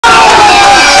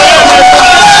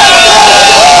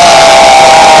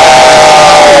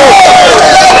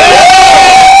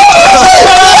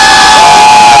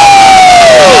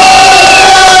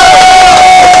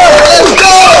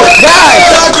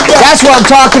what I'm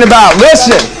talking about.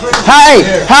 Listen,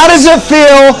 hey, how does it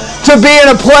feel to be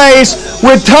in a place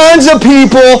with tons of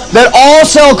people that all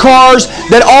sell cars,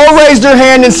 that all raise their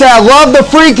hand and say, I love the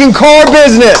freaking car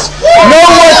business. Know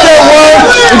what they're worth.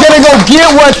 We're going to go get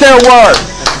what they're worth.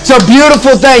 It's a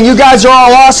beautiful thing. You guys are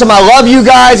all awesome. I love you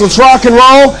guys. Let's rock and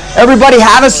roll. Everybody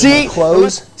have a seat.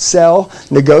 Close, sell,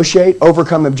 negotiate,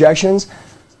 overcome objections,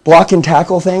 block and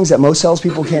tackle things that most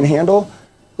salespeople can't handle.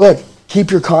 Look,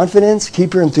 keep your confidence,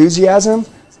 keep your enthusiasm,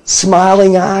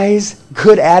 smiling eyes,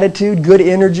 good attitude, good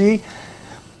energy.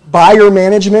 Buyer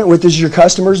management, which is your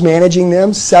customers, managing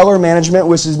them. Seller management,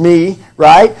 which is me,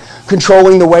 right?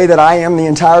 Controlling the way that I am the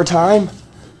entire time.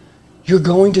 You're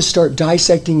going to start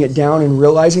dissecting it down and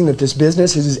realizing that this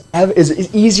business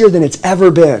is easier than it's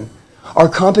ever been. Our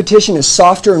competition is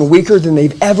softer and weaker than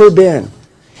they've ever been.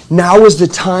 Now is the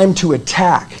time to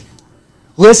attack.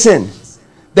 Listen,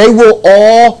 they will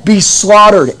all be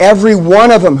slaughtered, every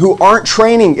one of them who aren't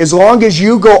training, as long as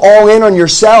you go all in on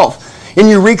yourself. And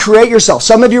you recreate yourself.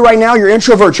 Some of you right now, you're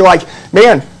introverts. You're like,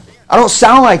 man, I don't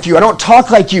sound like you. I don't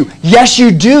talk like you. Yes,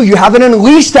 you do. You haven't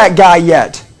unleashed that guy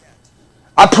yet.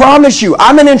 I promise you,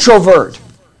 I'm an introvert.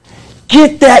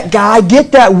 Get that guy,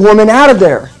 get that woman out of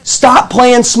there. Stop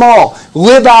playing small.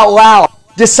 Live out loud.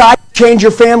 Decide to change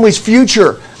your family's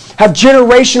future. Have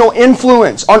generational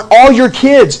influence on all your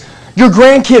kids, your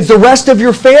grandkids, the rest of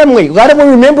your family. Let them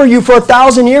remember you for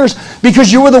 1,000 years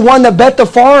because you were the one that bet the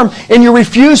farm and you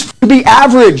refused to be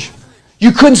average.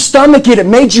 You couldn't stomach it. It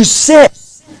made you sick.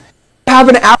 Have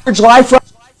an average life.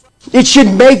 It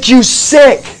should make you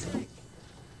sick.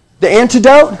 The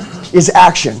antidote is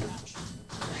action.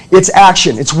 It's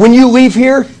action. It's when you leave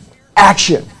here,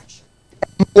 action.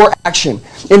 More action.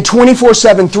 In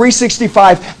 24/7,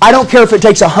 365, I don't care if it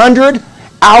takes 100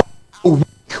 hours a week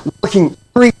working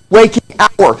every waking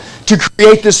hour to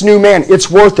create this new man. It's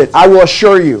worth it, I will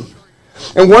assure you.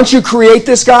 And once you create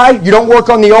this guy, you don't work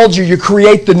on the old you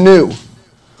create the new.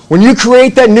 When you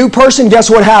create that new person, guess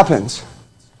what happens?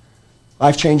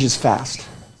 Life changes fast.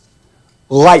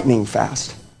 Lightning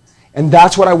fast. And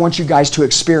that's what I want you guys to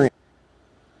experience.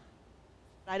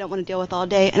 I don't want to deal with all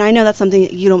day, and I know that's something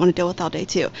that you don't want to deal with all day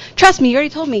too. Trust me, you already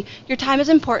told me your time is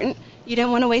important. You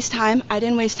didn't want to waste time. I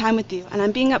didn't waste time with you, and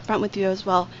I'm being upfront with you as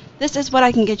well. This is what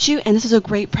I can get you, and this is a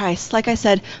great price. Like I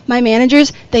said, my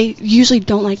managers, they usually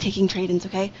don't like taking trade-ins,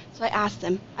 okay? So I asked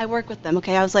them. I work with them,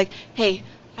 okay? I was like, hey,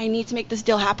 I need to make this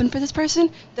deal happen for this person.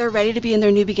 They're ready to be in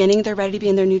their new beginning. They're ready to be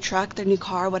in their new truck, their new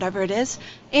car, whatever it is.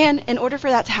 And in order for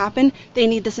that to happen, they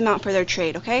need this amount for their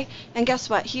trade, okay? And guess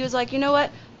what? He was like, you know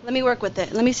what? Let me work with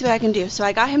it. Let me see what I can do. So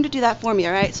I got him to do that for me,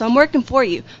 all right? So I'm working for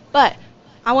you. But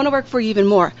I want to work for you even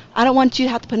more. I don't want you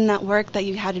to have to put in that work that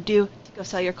you had to do to go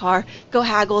sell your car, go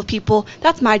haggle with people.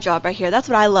 That's my job right here. That's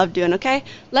what I love doing, okay?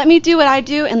 Let me do what I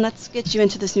do, and let's get you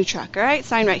into this new truck, all right?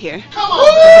 Sign right here. Come on!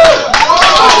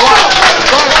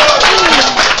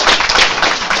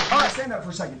 All right, stand up for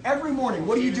a second. Every morning,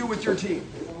 what do you do with your team?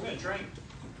 We're going to train.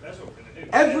 That's what we're going to do.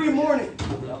 Every morning.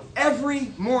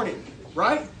 Every morning,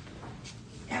 right?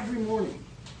 Every morning.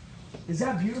 Is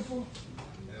that beautiful?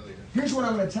 Here's what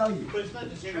I'm going to tell you. But it's not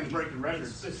just training breaking records,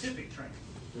 it's specific training.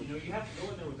 You know, you have to go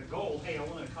in there with a goal. Hey, I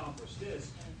want to accomplish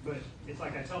this. But it's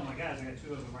like I tell my guys, I got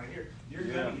 2 of them right here. You're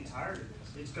going to get tired of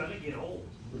this. It's going to get old.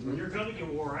 You're going to get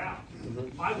wore out.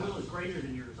 My will is greater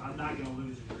than yours. I'm not going to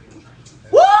lose if you're going to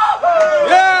train. Woo!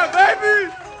 Yeah,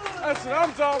 baby! That's what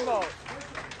I'm talking about.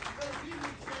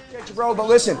 Bro, but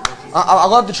listen, I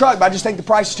love the truck, but I just think the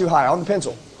price is too high on the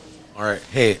pencil. All right.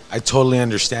 Hey, I totally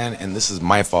understand, and this is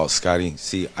my fault, Scotty.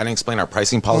 See, I didn't explain our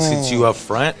pricing policy to you up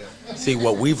front. See,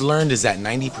 what we've learned is that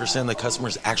 90% of the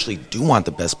customers actually do want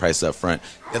the best price up front.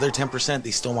 The other 10%,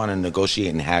 they still want to negotiate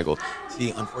and haggle.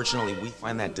 See, unfortunately, we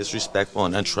find that disrespectful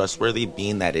and untrustworthy,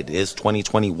 being that it is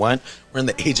 2021. We're in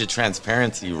the age of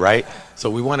transparency, right? So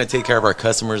we want to take care of our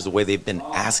customers the way they've been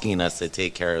asking us to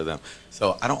take care of them.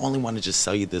 So I don't only want to just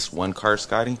sell you this one car,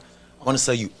 Scotty. I want to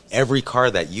sell you every car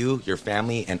that you, your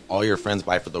family, and all your friends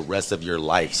buy for the rest of your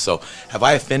life. So have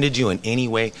I offended you in any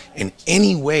way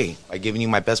by giving you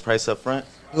my best price up front?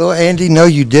 Little Andy, no,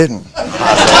 you didn't. Thank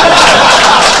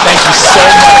you so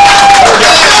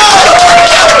much.